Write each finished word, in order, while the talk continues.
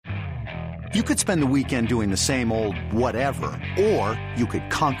You could spend the weekend doing the same old whatever, or you could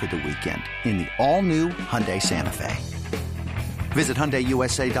conquer the weekend in the all-new Hyundai Santa Fe. Visit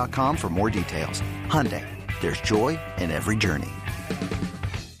HyundaiUSA.com for more details. Hyundai, there's joy in every journey.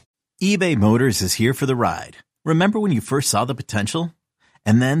 eBay Motors is here for the ride. Remember when you first saw the potential?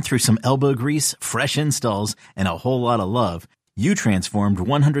 And then through some elbow grease, fresh installs, and a whole lot of love, you transformed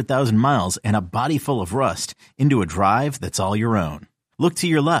 100,000 miles and a body full of rust into a drive that's all your own. Look to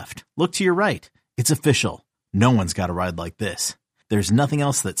your left. Look to your right. It's official. No one's got a ride like this. There's nothing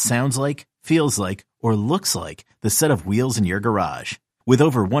else that sounds like, feels like, or looks like the set of wheels in your garage. With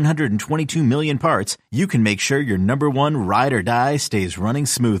over 122 million parts, you can make sure your number one ride or die stays running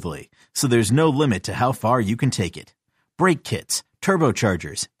smoothly. So there's no limit to how far you can take it. Brake kits,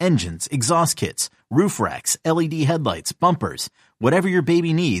 turbochargers, engines, exhaust kits, roof racks, LED headlights, bumpers, whatever your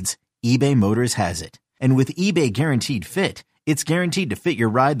baby needs, eBay Motors has it. And with eBay Guaranteed Fit, it's guaranteed to fit your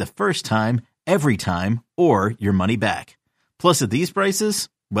ride the first time, every time, or your money back. Plus, at these prices,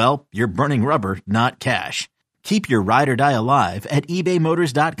 well, you're burning rubber, not cash. Keep your ride or die alive at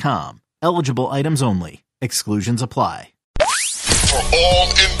ebaymotors.com. Eligible items only. Exclusions apply. For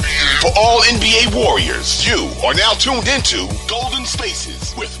all NBA warriors, you are now tuned into Golden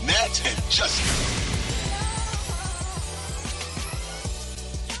Spaces with Nat and Justin.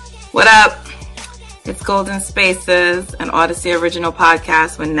 What up? It's Golden Spaces, an Odyssey original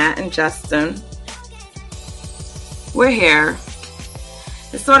podcast with Nat and Justin. We're here.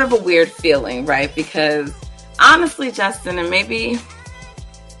 It's sort of a weird feeling, right? Because honestly, Justin, and maybe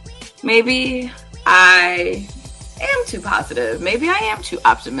I am too positive. Maybe I am too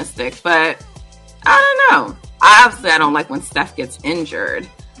optimistic, but I don't know. Obviously, I don't like when Steph gets injured,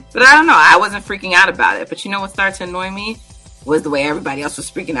 but I don't know. I wasn't freaking out about it. But you know what started to annoy me? Was the way everybody else was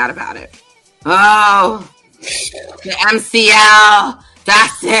freaking out about it. Oh, the MCL.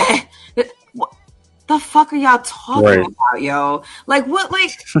 That's it. What the fuck are y'all talking about, yo? Like, what,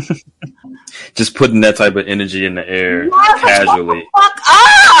 like... Just putting that type of energy in the air casually. Fuck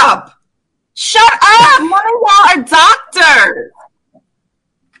up! Shut up! None of y'all are doctors!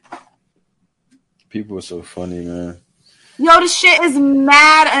 People are so funny, man. Yo, this shit is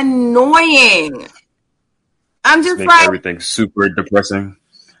mad annoying. I'm just like... everything super depressing.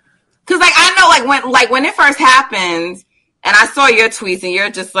 Cause like I know when it first happened and I saw your tweets and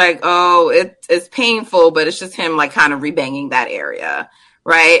you're just like, oh, it's painful, but it's just him like kind of rebanging that area,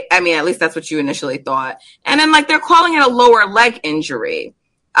 right? I mean, at least that's what you initially thought. And then like they're calling it a lower leg injury,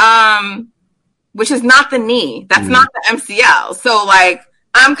 which is not the knee. That's not the MCL. So like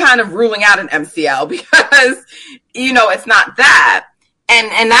I'm kind of ruling out an MCL because, you know, it's not that.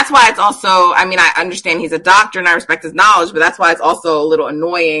 And that's why it's also, I mean, I understand he's a doctor and I respect his knowledge, but that's why it's also a little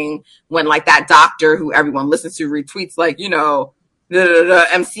annoying when like that doctor who everyone listens to retweets like, you know, the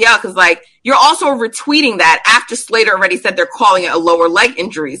MCL, because like you're also retweeting that after Slater already said they're calling it a lower leg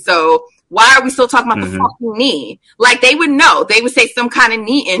injury. So why are we still talking about the fucking knee? Like they would know. They would say some kind of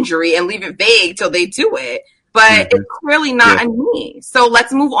knee injury and leave it vague till they do it. But it's clearly not a knee. So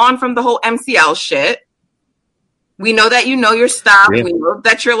let's move on from the whole MCL shit. We know that you know your stuff. Yeah. We know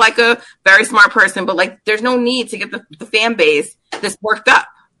that you're like a very smart person, but like there's no need to get the fan base this worked up.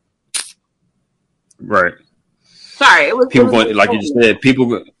 Right. Sorry. It was like you just said,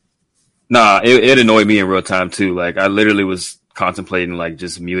 people. Nah, it annoyed me in real time too. Like I literally was contemplating like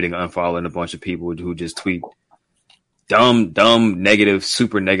just muting, unfollowing a bunch of people who just tweet dumb, negative,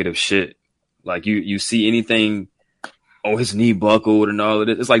 super negative shit. Like you see anything, oh, his knee buckled and all of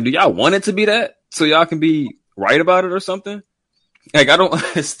this. It's like, do y'all want it to be that so y'all can be right about it or something? Like, I don't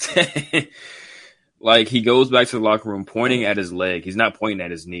understand. Like, he goes back to the locker room pointing at his leg. He's not pointing at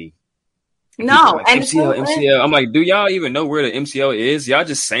his knee. No. Like, and MCL. I'm like, do y'all even know where the MCL is? Y'all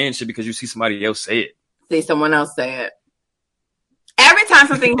just saying shit because you see somebody else say it. See someone else say it. Every time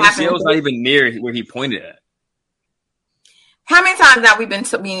something happens. MCL's not even near where he pointed at. How many times have we been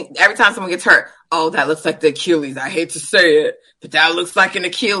every time someone gets hurt, oh, that looks like the Achilles. I hate to say it, but that looks like an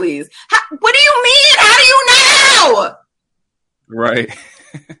Achilles. What do you mean? How do you know? Right.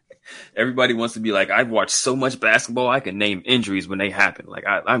 Everybody wants to be like, I've watched so much basketball, I can name injuries when they happen. Like,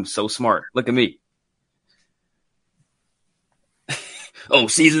 I'm so smart. Look at me. Oh,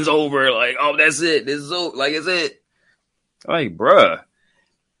 season's over. Like, oh, that's it. This is over. Like, it's it. Like, bruh.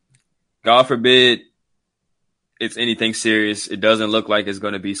 God forbid it's anything serious. It doesn't look like it's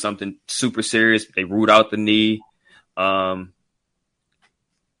going to be something super serious. They ruled out the knee. My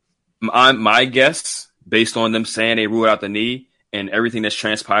guess, based on them saying they ruled out the knee and everything that's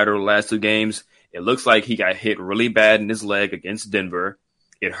transpired over the last two games, it looks like he got hit really bad in his leg against Denver.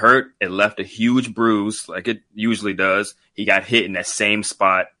 It hurt. It left a huge bruise like it usually does. He got hit in that same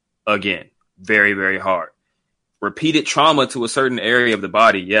spot again. very, very hard. Repeated trauma to a certain area of the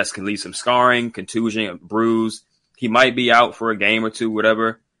body, yes, can leave some scarring, contusion, bruise. He might be out for a game or two,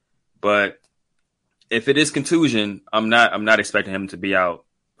 whatever. But if it is contusion, I'm not expecting him to be out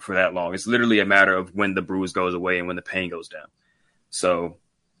for that long. It's literally a matter of when the bruise goes away and when the pain goes down. So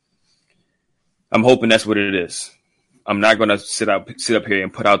I'm hoping that's what it is. I'm not going to sit up here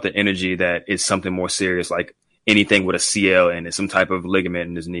and put out the energy that it's something more serious, like anything with a CL and some type of ligament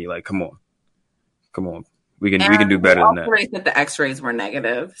in his knee. Like, come on. We can do better than that. That the X-rays were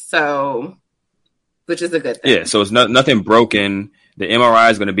negative, so which is a good thing. Yeah, so it's nothing broken. The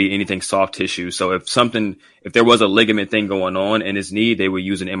MRI is going to be anything soft tissue. So if there was a ligament thing going on in his knee, they would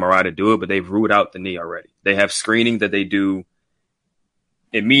use an MRI to do it, but they've ruled out the knee already. They have screening that they do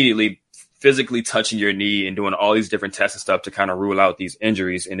immediately, physically touching your knee and doing all these different tests and stuff to kind of rule out these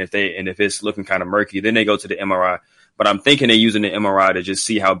injuries. And if it's looking kind of murky, then they go to the MRI. But I'm thinking they're using the MRI to just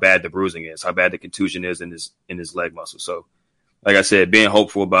see how bad the bruising is, how bad the contusion is in his leg muscle. So, like I said, being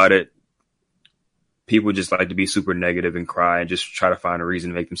hopeful about it. People just like to be super negative and cry and just try to find a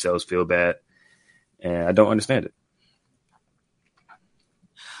reason to make themselves feel bad. And I don't understand it.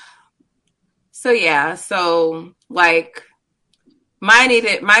 So, yeah. So, like, my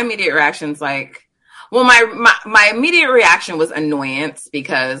immediate reaction's like, well, my immediate reaction was annoyance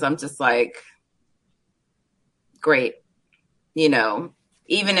because I'm just like, great. You know,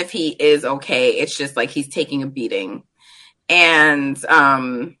 even if he is okay, it's just like he's taking a beating. And,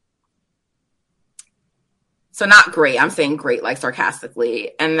 so not great. I'm saying great, like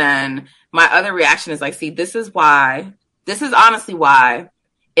sarcastically. And then my other reaction is like, see, this is honestly why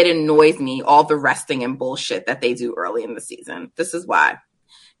it annoys me, all the resting and bullshit that they do early in the season. This is why.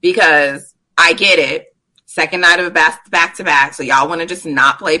 Because I get it. Second night of a back-to-back. So y'all want to just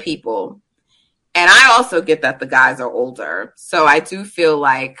not play people. And I also get that the guys are older. So I do feel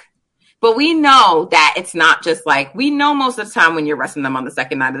like, but we know that it's not just like, we know most of the time when you're resting them on the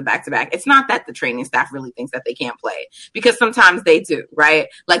second night of the back-to-back, it's not that the training staff really thinks that they can't play, because sometimes they do, right?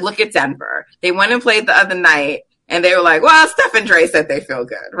 Like, look at Denver. They went and played the other night and they were like, well, Steph and Dre said they feel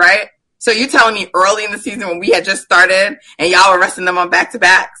good, right? So you telling me early in the season when we had just started and y'all were resting them on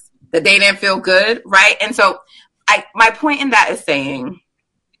back-to-backs that they didn't feel good, right? And so my point in that is saying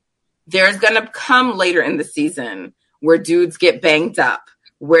there's going to come later in the season where dudes get banged up,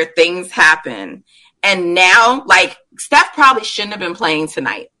 where things happen. And now, like, Steph probably shouldn't have been playing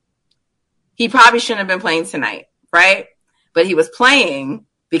tonight. He probably shouldn't have been playing tonight, right? But he was playing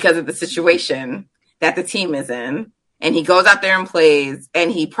because of the situation that the team is in. And he goes out there and plays,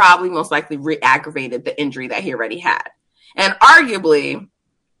 and he probably most likely re-aggravated the injury that he already had. And arguably,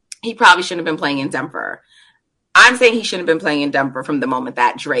 he probably shouldn't have been playing in Denver. I'm saying he shouldn't have been playing in Denver from the moment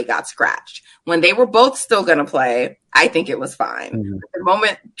that Dre got scratched. When they were both still going to play, I think it was fine. Mm-hmm. The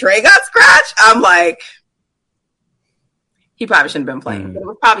moment Dre got scratched, I'm like, he probably shouldn't have been playing. Mm-hmm. But it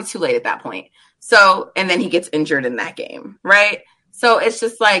was probably too late at that point. So, and then he gets injured in that game, right? So it's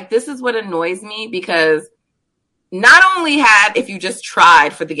just like, this is what annoys me, because not only if you just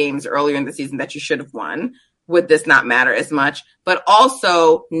tried for the games earlier in the season that you should have won, would this not matter as much? But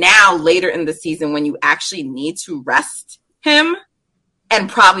also now later in the season when you actually need to rest him and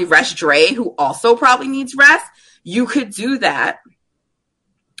probably rest Dre, who also probably needs rest, you could do that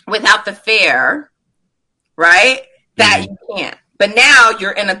without the fear, right? That you can't. But now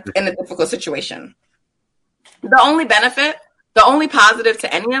you're in a difficult situation. The only positive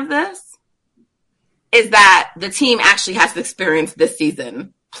to any of this is that the team actually has to experience this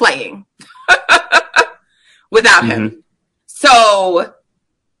season playing without him. So,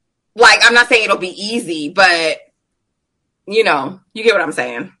 like, I'm not saying it'll be easy, but, you know, you get what I'm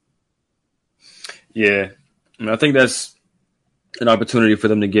saying. Yeah. I think that's an opportunity for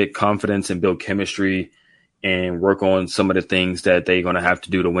them to get confidence and build chemistry and work on some of the things that they're going to have to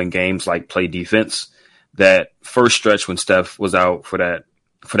do to win games, like play defense. That first stretch when Steph was out for that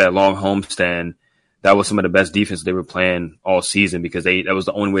long homestand, that was some of the best defense they were playing all season, because that was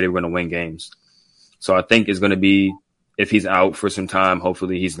the only way they were going to win games. So I think it's going to be, if he's out for some time,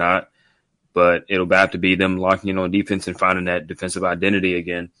 hopefully he's not, but it'll have to be them locking in on defense and finding that defensive identity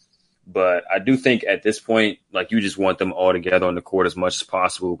again. But I do think at this point, like, you just want them all together on the court as much as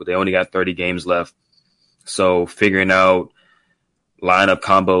possible, but they only got 30 games left. So figuring out lineup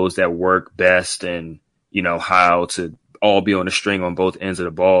combos that work best and, you know, how to all be on the string on both ends of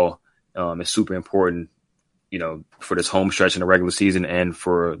the ball is super important, you know, for this home stretch in the regular season and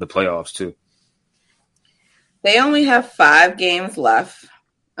for the playoffs too. They only have 5 games left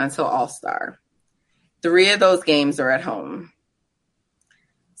until All-Star. 3 of those games are at home.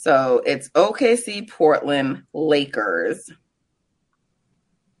 So it's OKC, Portland, Lakers.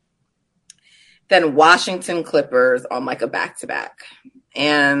 then Washington Clippers on like a back-to-back.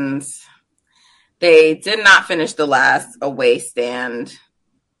 And they did not finish the last away stand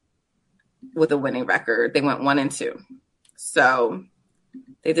with a winning record. They went 1-2. So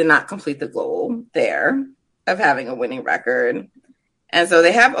they did not complete the goal there of having a winning record. And so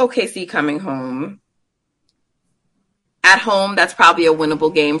they have OKC coming home. At home, that's probably a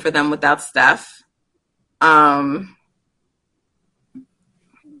winnable game for them without Steph. But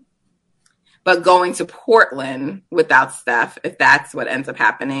going to Portland without Steph, if that's what ends up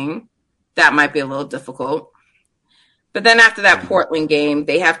happening, that might be a little difficult. But then after that Portland game,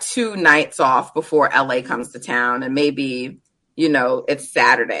 they have 2 nights off before LA comes to town. And maybe, it's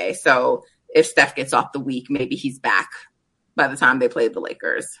Saturday. So if Steph gets off the week, maybe he's back by the time they play the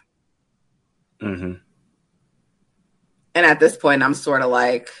Lakers. Mm-hmm. And at this point, I'm sort of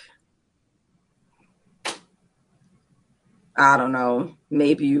like, I don't know,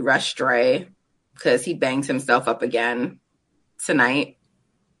 maybe you rush Dre because he bangs himself up again tonight.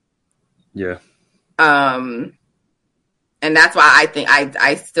 Yeah. And that's why I think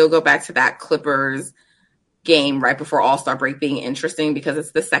I still go back to that Clippers game right before All-Star break being interesting because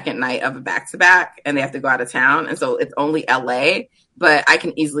it's the second night of a back-to-back and they have to go out of town. And so it's only LA, but I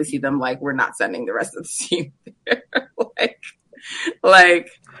can easily see them like, we're not sending the rest of the team there. like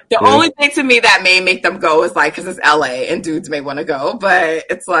the only thing to me that may make them go is like, cause it's LA and dudes may want to go, but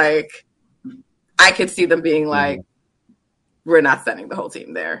it's like, I could see them being like, we're not sending the whole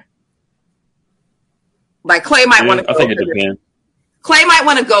team there. Like Clay might want to go. I think it depends. Clay might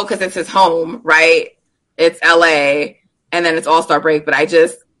want to go because it's his home, right? It's LA and then it's All-Star break. But I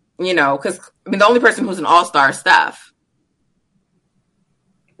just, because the only person who's an All-Star is Steph.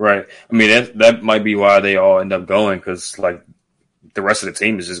 Right. I mean, that might be why they all end up going because like the rest of the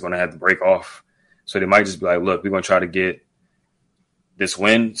team is just going to have to break off. So they might just be like, look, we're going to try to get this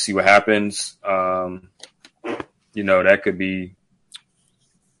win, see what happens. That could be,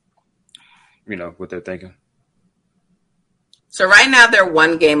 what they're thinking. So right now they're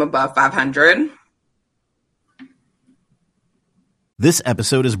 1 game above 500. This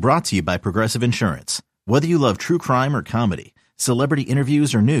episode is brought to you by Progressive Insurance. Whether you love true crime or comedy, celebrity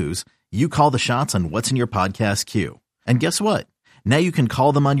interviews or news, you call the shots on what's in your podcast queue. And guess what? Now you can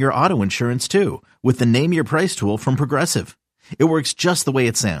call them on your auto insurance too with the Name Your Price tool from Progressive. It works just the way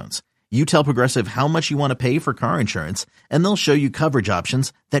it sounds. You tell Progressive how much you want to pay for car insurance, and they'll show you coverage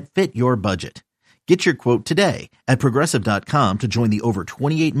options that fit your budget. Get your quote today at Progressive.com to join the over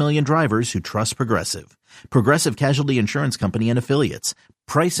 28 million drivers who trust Progressive. Progressive Casualty Insurance Company and Affiliates.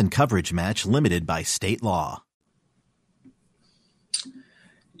 Price and coverage match limited by state law.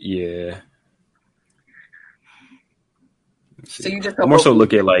 Yeah. So you just more so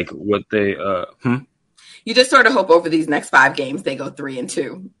look at like what they You just sort of hope over these next 5 games they go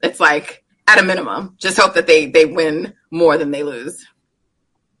 3-2. It's like at a minimum, just hope that they win more than they lose.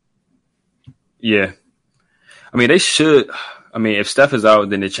 Yeah. I mean, they should. I mean, if Steph is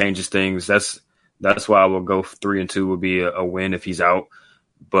out, then it changes things. That's why I will go 3-2 would be a win if he's out.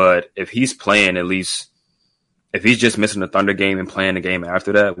 But if he's playing, at least if he's just missing the Thunder game and playing the game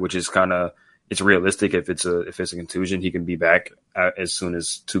after that, which is kind of it's realistic. If it's a contusion, he can be back as soon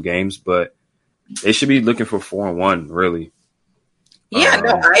as 2 games. But they should be looking for 4-1, really. Yeah,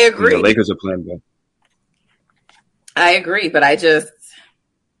 no, I agree. The Lakers are playing good. I agree, but I just,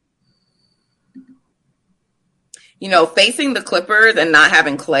 facing the Clippers and not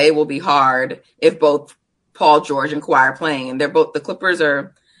having Clay will be hard if both Paul George and Kawhi are playing. And the Clippers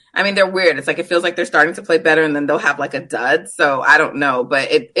are, they're weird. It's like it feels like they're starting to play better and then they'll have like a dud. So I don't know, but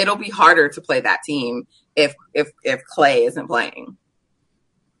it'll be harder to play that team if Clay isn't playing.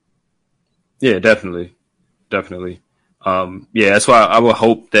 Yeah, definitely. That's why I would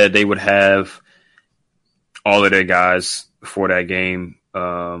hope that they would have all of their guys before that game,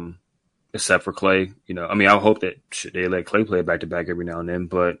 except for Clay. I hope that they let Clay play back to back every now and then,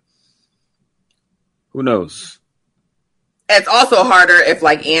 but who knows? It's also harder if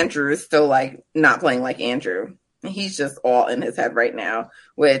like Andrew is still like not playing like Andrew. He's just all in his head right now,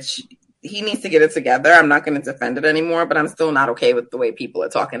 which he needs to get it together. I'm not going to defend it anymore, but I'm still not okay with the way people are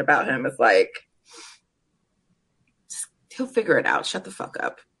talking about him. It's like, he'll figure it out. Shut the fuck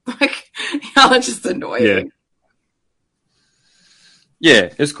up. Like, y'all are just annoying. Yeah,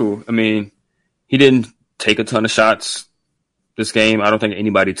 it's cool. I mean, he didn't take a ton of shots this game. I don't think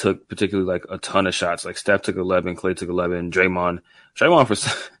anybody took particularly like a ton of shots. Like Steph took 11, Clay took 11, Draymond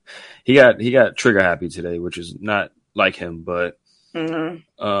he got trigger happy today, which is not like him, but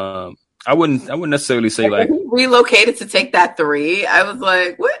I wouldn't necessarily say like he relocated to take that 3. I was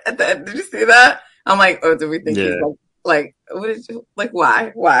like, what? Did you see that? I'm like, oh, do we think he's like what is like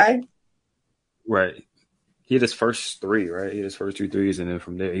why? Right. He had his first three, right? He had his first 2 threes, and then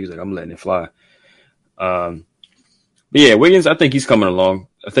from there, he was like, I'm letting it fly. But yeah, Wiggins, I think he's coming along.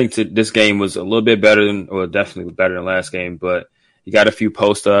 I think this game was a little bit better than, or definitely better than last game, but he got a few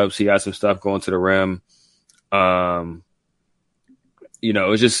post-ups. He got some stuff going to the rim. You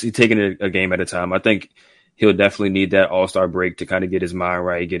know, it's just he's taking it a game at a time. I think he'll definitely need that All-Star break to kind of get his mind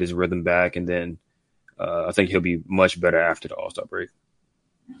right, get his rhythm back, and then I think he'll be much better after the All-Star break.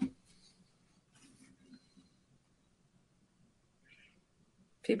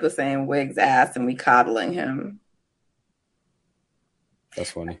 People saying Wiggs ass and we coddling him.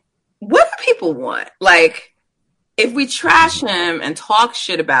 That's funny. What do people want? Like, if we trash him and talk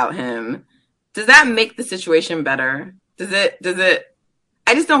shit about him, does that make the situation better? Does it?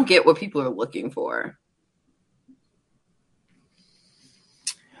 I just don't get what people are looking for.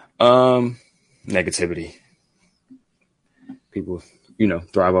 Negativity. People,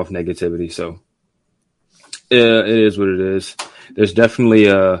 thrive off negativity. So it is what it is. There's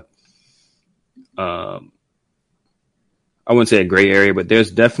definitely I wouldn't say a gray area, but it's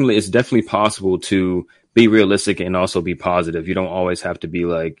definitely possible to be realistic and also be positive. You don't always have to be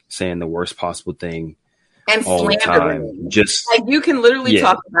like saying the worst possible thing and all the time. Just like you can literally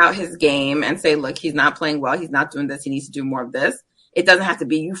talk about his game and say, look, he's not playing well. He's not doing this. He needs to do more of this. It doesn't have to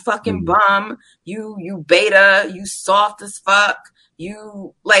be you fucking bum, you beta, you soft as fuck,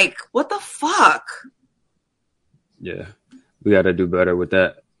 you like, what the fuck? Yeah, we got to do better with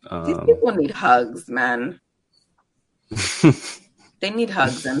that. These people need hugs, man. They need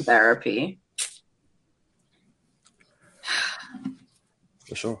hugs and therapy.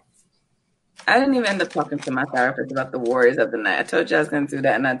 For sure. I didn't even end up talking to my therapist about the Warriors of the night. I told you I was going to do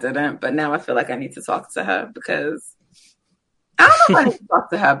that and I didn't, but now I feel like I need to talk to her because I don't know if I need to talk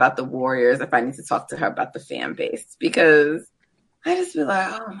to her about the Warriors, if I need to talk to her about the fan base, because I just feel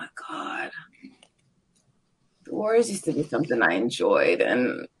like, oh my God. The Warriors used to be something I enjoyed.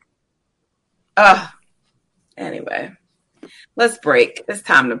 And anyway, let's break. It's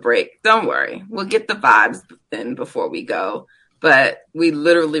time to break. Don't worry. We'll get the vibes in before we go. But we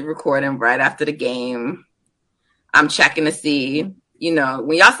literally recording right after the game. I'm checking to see,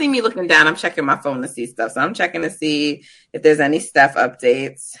 when y'all see me looking down, I'm checking my phone to see stuff. So I'm checking to see if there's any Steph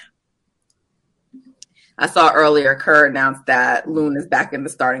updates. I saw earlier Kerr announced that Loon is back in the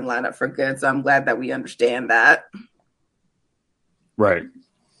starting lineup for good. So I'm glad that we understand that. Right.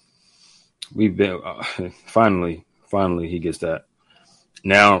 We've been finally he gets that.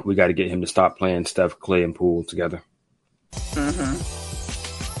 Now we got to get him to stop playing Steph, Clay, and Poole together. Because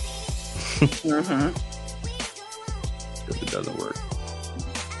it doesn't work.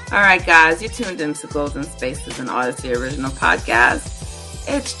 All right, guys, you're tuned into Golden Spaces, an Odyssey original podcast.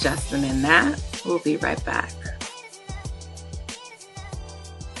 It's Justin and Nat. We'll be right back.